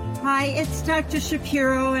Shapiro. Hi, it's Dr.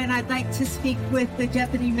 Shapiro, and I'd like to speak with the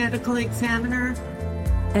Deputy Medical Examiner.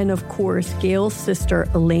 And of course, Gail's sister,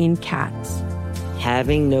 Elaine Katz.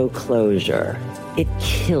 Having no closure, it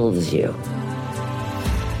kills you.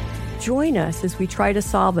 Join us as we try to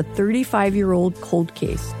solve a 35-year-old cold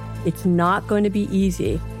case. It's not going to be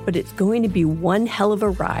easy, but it's going to be one hell of a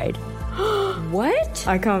ride. What?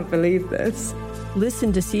 I can't believe this.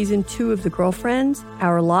 Listen to season 2 of The Girlfriends,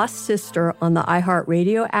 Our Lost Sister on the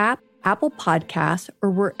iHeartRadio app, Apple Podcasts,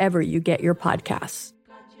 or wherever you get your podcasts.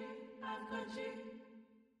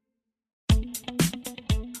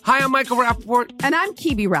 Hi, I'm Michael Rappaport. And I'm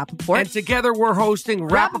Kibi Rappaport. And together we're hosting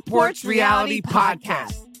Rappaport's Reality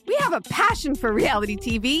Podcast. We have a passion for reality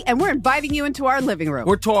TV, and we're inviting you into our living room.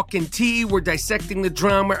 We're talking tea, we're dissecting the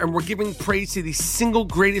drama, and we're giving praise to the single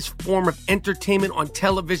greatest form of entertainment on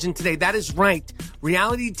television today. That is right.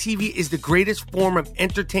 Reality TV is the greatest form of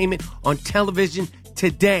entertainment on television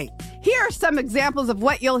today. Here are some examples of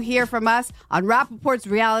what you'll hear from us on Rappaport's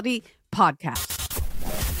Reality Podcast.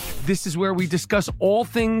 This is where we discuss all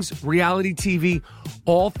things reality TV,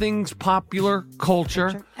 all things popular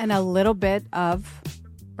culture. And a little bit of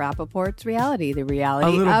Rappaport's reality, the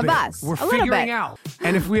reality of us. We're figuring out.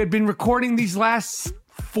 And if we had been recording these last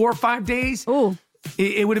 4 or 5 days,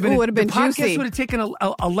 it would have been, the podcast juicy. Would have taken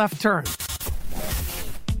a left turn.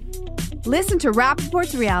 Listen to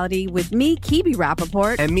Rappaport's Reality with me, Kibi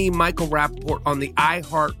Rappaport. And me, Michael Rappaport, on the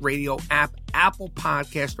iHeartRadio app, Apple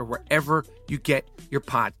Podcast, or wherever you get your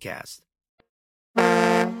podcast.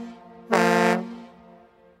 And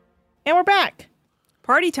we're back.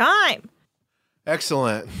 Party time.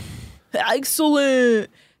 Excellent.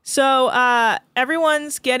 So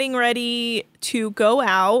everyone's getting ready to go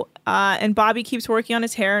out, and Bobby keeps working on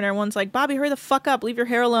his hair, and everyone's like, Bobby, hurry the fuck up. Leave your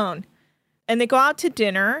hair alone. And they go out to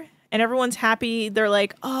dinner, and everyone's happy. They're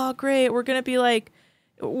like, oh, great. We're going to be like,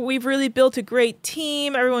 we've really built a great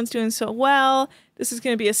team. Everyone's doing so well. This is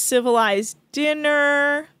going to be a civilized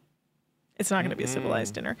dinner. It's not going to be a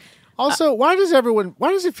civilized dinner. Also, why does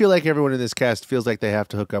it feel like everyone in this cast feels like they have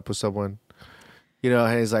to hook up with someone? You know,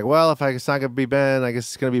 and he's like, well, if it's not going to be Ben, I guess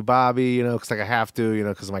it's going to be Bobby, you know, because I have to, you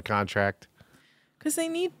know, because of my contract. Because they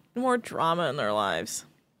need more drama in their lives.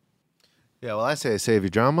 Yeah, well, I say save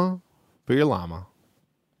your drama for your llama.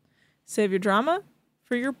 Save your drama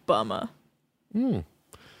for your bumma. Yeah.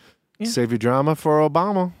 Save your drama for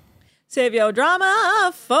Obama. Save your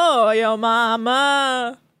drama for your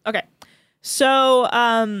mama. Okay.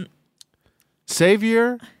 So, save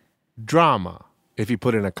your drama if you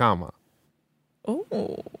put in a comma.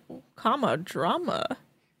 Oh, comma, drama.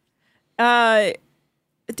 Hannah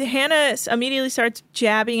immediately starts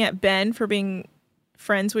jabbing at Ben for being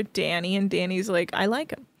friends with Danny, and Danny's like, I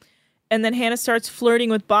like him. And then Hannah starts flirting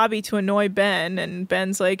with Bobby to annoy Ben, and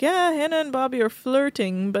Ben's like, yeah, Hannah and Bobby are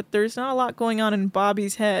flirting, but there's not a lot going on in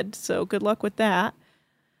Bobby's head, so good luck with that.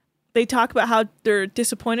 They talk about how they're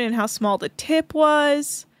disappointed in how small the tip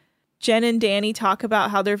was. Jen and Danny talk about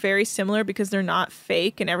how they're very similar because they're not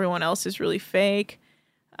fake and everyone else is really fake.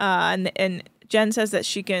 And Jen says that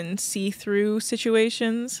she can see through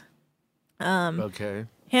situations. Okay.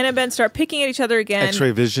 Hannah and Ben start picking at each other again. X-ray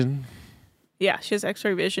vision. Yeah, she has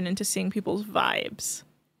X-ray vision into seeing people's vibes.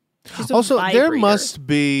 Also, there must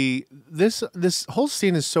be this whole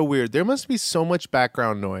scene is so weird. There must be so much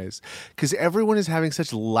background noise because everyone is having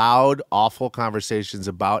such loud, awful conversations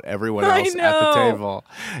about everyone else at the table,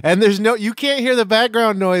 and you can't hear the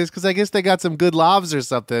background noise because I guess they got some good lobs or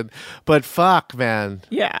something. But fuck, man.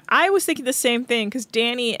 Yeah, I was thinking the same thing because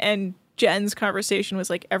Danny and Jen's conversation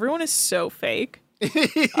was like, everyone is so fake.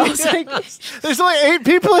 I was like, there's only 8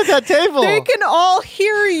 people at that table. They can all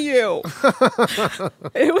hear you.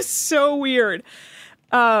 It was so weird.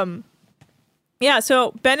 Yeah,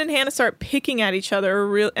 so Ben and Hannah start picking at each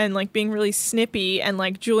other and like being really snippy, and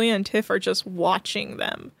like Julia and Tiff are just watching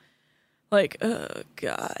them. Like, oh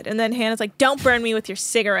God. And then Hannah's like, don't burn me with your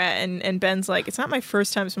cigarette. And Ben's like, it's not my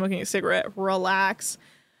first time smoking a cigarette. Relax.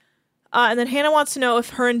 And then Hannah wants to know if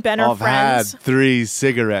her and Ben are friends. I've had 3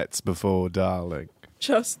 cigarettes before, darling.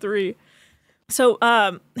 Just 3. So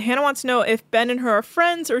Hannah wants to know if Ben and her are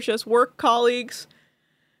friends or just work colleagues.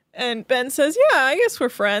 And Ben says, yeah, I guess we're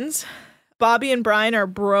friends. Bobby and Brian are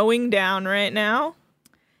broing down right now.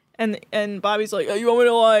 And Bobby's like, oh, you want me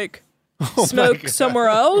to like smoke somewhere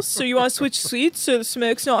else? Or you want to switch seats so the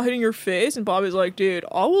smoke's not hitting your face? And Bobby's like, dude,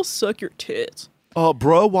 I will suck your tits.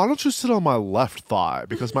 Bro, why don't you sit on my left thigh?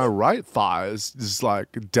 Because my right thigh is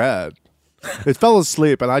like dead. It fell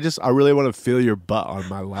asleep, and I really want to feel your butt on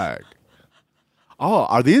my leg.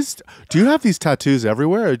 Oh, do you have these tattoos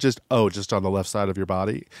everywhere or just on the left side of your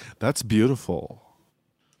body? That's beautiful.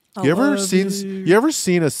 You ever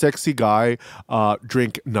seen a sexy guy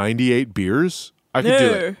drink 98 beers? I could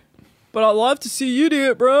do it. But I'd love to see you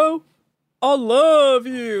do it, bro. I love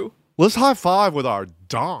you. Let's high five with our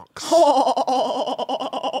donks. That's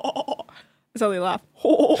how they laugh.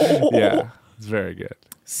 Yeah, it's very good.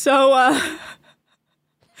 So,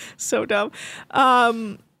 so dumb.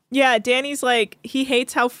 Yeah, Danny's like, he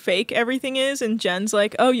hates how fake everything is, and Jen's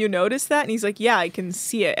like, oh, you noticed that? And he's like, yeah, I can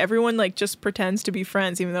see it. Everyone like just pretends to be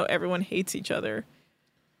friends, even though everyone hates each other.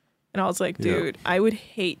 And I was like, dude, I would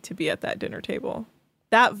hate to be at that dinner table.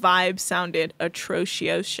 That vibe sounded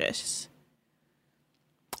atrocious.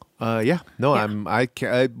 It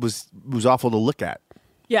was awful to look at.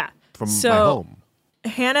 Yeah. From my home.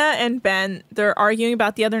 Hannah and Ben, they're arguing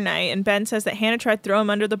about the other night, and Ben says that Hannah tried to throw him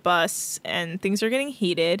under the bus, and things are getting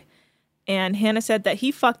heated. And Hannah said that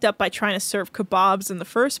he fucked up by trying to serve kebabs in the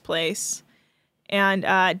first place. And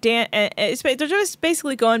they're just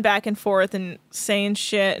basically going back and forth and saying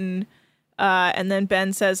shit, and then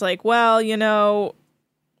Ben says like, well, you know,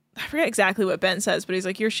 I forget exactly what Ben says, but he's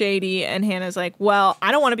like, you're shady. And Hannah's like, well,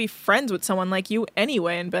 I don't want to be friends with someone like you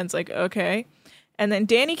anyway. And Ben's like, okay. And then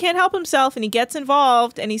Danny can't help himself, and he gets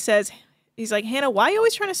involved, and he's like, Hannah, why are you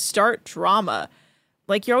always trying to start drama?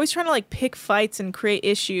 Like, you're always trying to like pick fights and create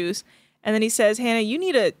issues. And then he says, Hannah, you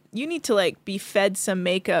need to like be fed some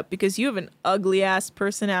makeup because you have an ugly ass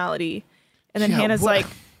personality. And then Hannah's like,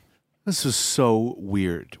 this was so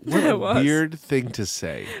weird. What a weird thing to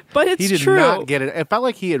say. But it's true. He did not get it. It felt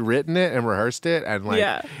like he had written it and rehearsed it, and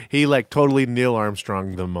like he like totally Neil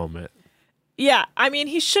Armstrong the moment. Yeah, I mean,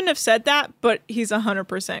 he shouldn't have said that, but he's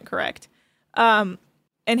 100% correct. And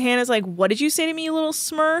Hannah's like, what did you say to me, you little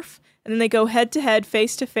smurf? And then they go head to head,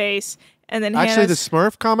 face to face. And then actually, the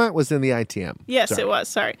smurf comment was in the ITM. Yes, it was.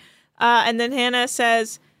 Sorry. And then Hannah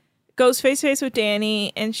goes face to face with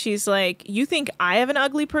Danny, and she's like, you think I have an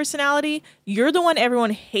ugly personality? You're the one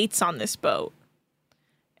everyone hates on this boat.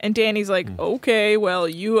 And Danny's like, okay, well,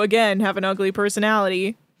 you again have an ugly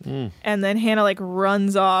personality. And then Hannah like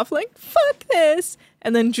runs off like, fuck this.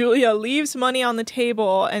 And then Julia leaves money on the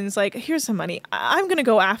table and is like, here's some money. I'm going to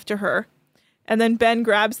go after her. And then Ben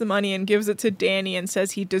grabs the money and gives it to Danny and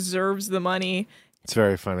says he deserves the money. It's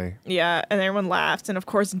very funny. Yeah. And everyone laughs. And of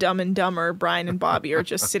course, Dumb and Dumber, Brian and Bobby are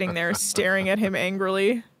just sitting there staring at him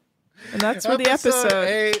angrily. And that's for the episode.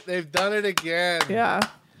 8, they've done it again. Yeah.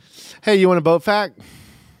 Hey, you want a boat fact?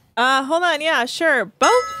 Hold on. Yeah, sure.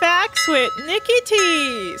 Boat facts with Nikki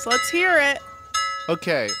Tease. Let's hear it.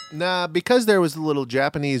 Okay. Now, because there was a little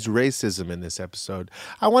Japanese racism in this episode,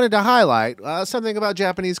 I wanted to highlight something about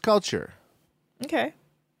Japanese culture. Okay.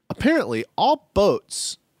 Apparently, all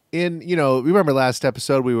boats remember last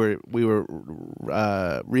episode we were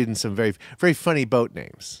reading some very, very funny boat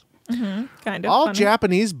names. Mm-hmm. Kind of all funny.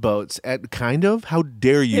 Japanese boats how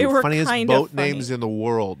dare you? They were funniest kind boat of funny. names in the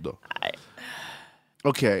world.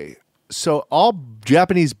 Okay, so all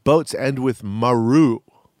Japanese boats end with maru.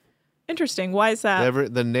 Interesting. Why is that?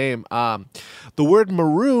 The name. The word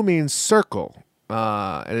maru means circle,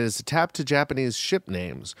 and it is attached to Japanese ship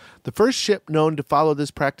names. The first ship known to follow this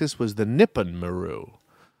practice was the Nippon Maru.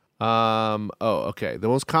 The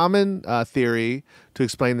most common theory to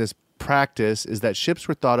explain this practice is that ships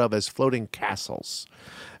were thought of as floating castles,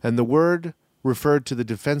 and the word referred to the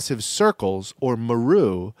defensive circles, or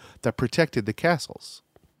maru, that protected the castles.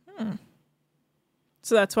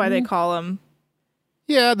 So that's why they call them...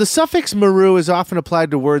 Yeah, the suffix maru is often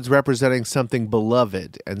applied to words representing something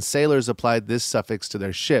beloved, and sailors applied this suffix to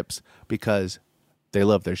their ships because they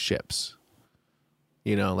love their ships.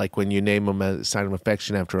 You know, like when you name them a sign of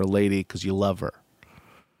affection after a lady because you love her.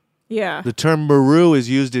 Yeah. The term maru is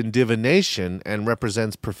used in divination and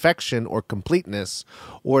represents perfection or completeness,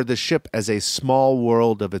 or the ship as a small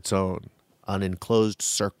world of its own, an enclosed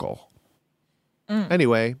circle.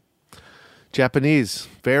 Anyway, Japanese,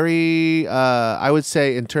 very, I would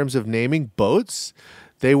say in terms of naming boats,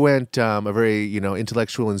 they went a very,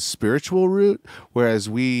 intellectual and spiritual route, whereas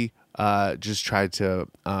we just tried to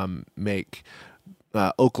make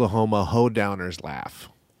Oklahoma hoedowners laugh.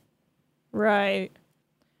 Right.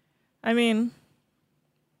 I mean,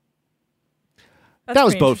 that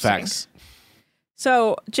was boat facts.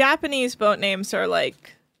 So Japanese boat names are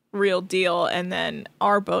like real deal, and then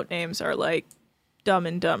our boat names are like Dumb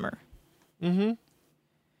and Dumber. Mm-hmm.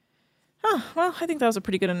 Oh, well, I think that was a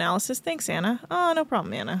pretty good analysis. Thanks, Anna. Oh, no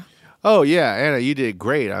problem, Anna. Oh, yeah, Anna, you did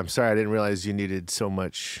great. I'm sorry I didn't realize you needed so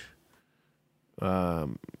much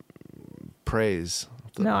praise.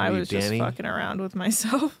 No, I was just fucking around with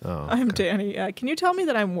myself. Oh, I'm Danny. Can you tell me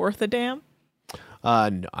that I'm worth a damn?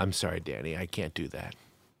 No, I'm sorry, Danny. I can't do that.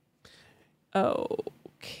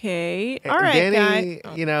 Okay. All right, Danny,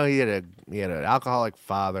 guy. you know, he had an alcoholic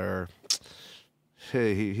father.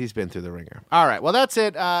 He's been through the ringer. All right. Well, that's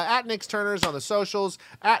it. At Nick's Turners on the socials.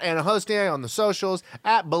 At Anna Hosnier on the socials.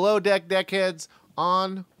 At Below Deck Deckheads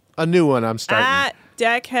on a new one I'm starting. At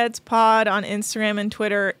DeckheadsPod on Instagram and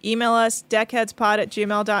Twitter. Email us,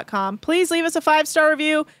 deckheadspod@gmail.com. Please leave us a 5-star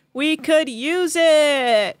review. We could use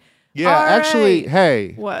it. Yeah, All actually, right.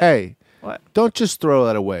 hey. What? Hey. What? Don't just throw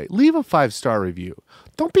that away. Leave a 5-star review.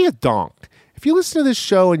 Don't be a donk. If you listen to this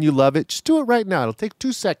show and you love it, just do it right now. It'll take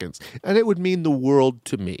 2 seconds, and it would mean the world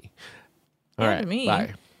to me. All right, to me.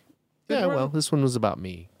 bye. Yeah, well, this one was about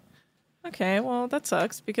me. Okay, well, that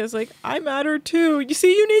sucks because, like, I matter too. You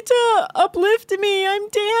see, you need to uplift me. I'm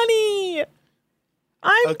Danny.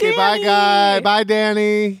 Okay, Danny. bye, guy. Bye,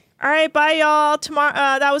 Danny. All right, bye, y'all.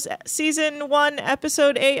 Tomorrow, that was season 1,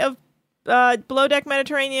 episode 8 of Below Deck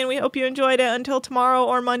Mediterranean. We hope you enjoyed it. Until tomorrow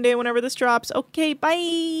or Monday, whenever this drops. Okay,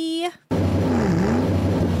 bye.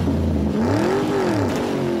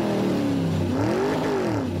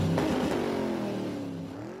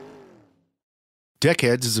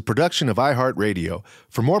 Deckheads is a production of iHeartRadio.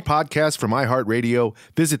 For more podcasts from iHeartRadio,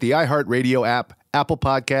 visit the iHeartRadio app, Apple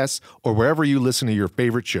Podcasts, or wherever you listen to your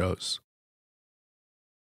favorite shows.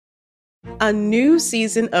 A new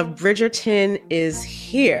season of Bridgerton is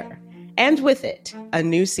here. And with it, a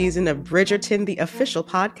new season of Bridgerton, the official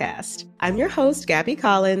podcast. I'm your host, Gabby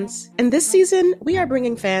Collins, and this season, we are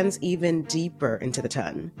bringing fans even deeper into the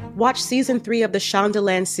ton. Watch season 3 of the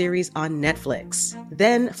Shondaland series on Netflix.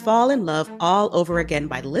 Then fall in love all over again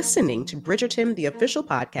by listening to Bridgerton, the official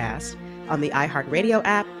podcast, on the iHeartRadio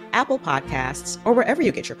app, Apple Podcasts, or wherever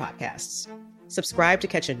you get your podcasts. Subscribe to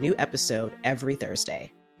catch a new episode every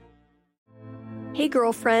Thursday. Hey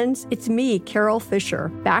girlfriends, it's me, Carol Fisher,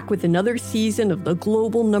 back with another season of the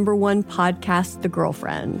global #1 podcast, The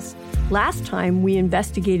Girlfriends. Last time, we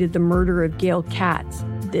investigated the murder of Gail Katz.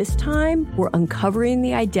 This time, we're uncovering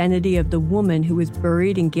the identity of the woman who was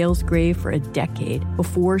buried in Gail's grave for a decade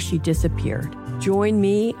before she disappeared. Join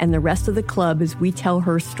me and the rest of the club as we tell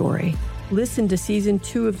her story. Listen to Season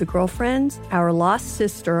 2 of The Girlfriends, Our Lost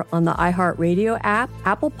Sister on the iHeartRadio app,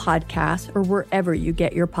 Apple Podcasts, or wherever you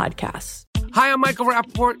get your podcasts. Hi, I'm Michael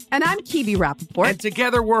Rappaport. And I'm Kibi Rappaport. And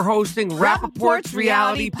together we're hosting Rappaport's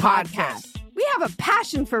Reality Podcast. We have a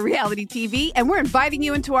passion for reality TV, and we're inviting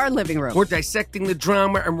you into our living room. We're dissecting the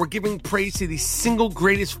drama, and we're giving praise to the single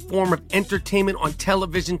greatest form of entertainment on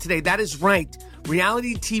television today. That is right.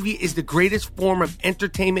 Reality TV is the greatest form of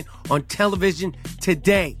entertainment on television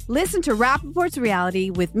today. Listen to Rappaport's Reality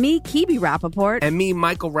with me, Kibi Rappaport. And me,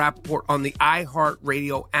 Michael Rappaport, on the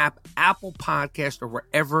iHeartRadio app, Apple Podcast, or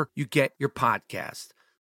wherever you get your podcast.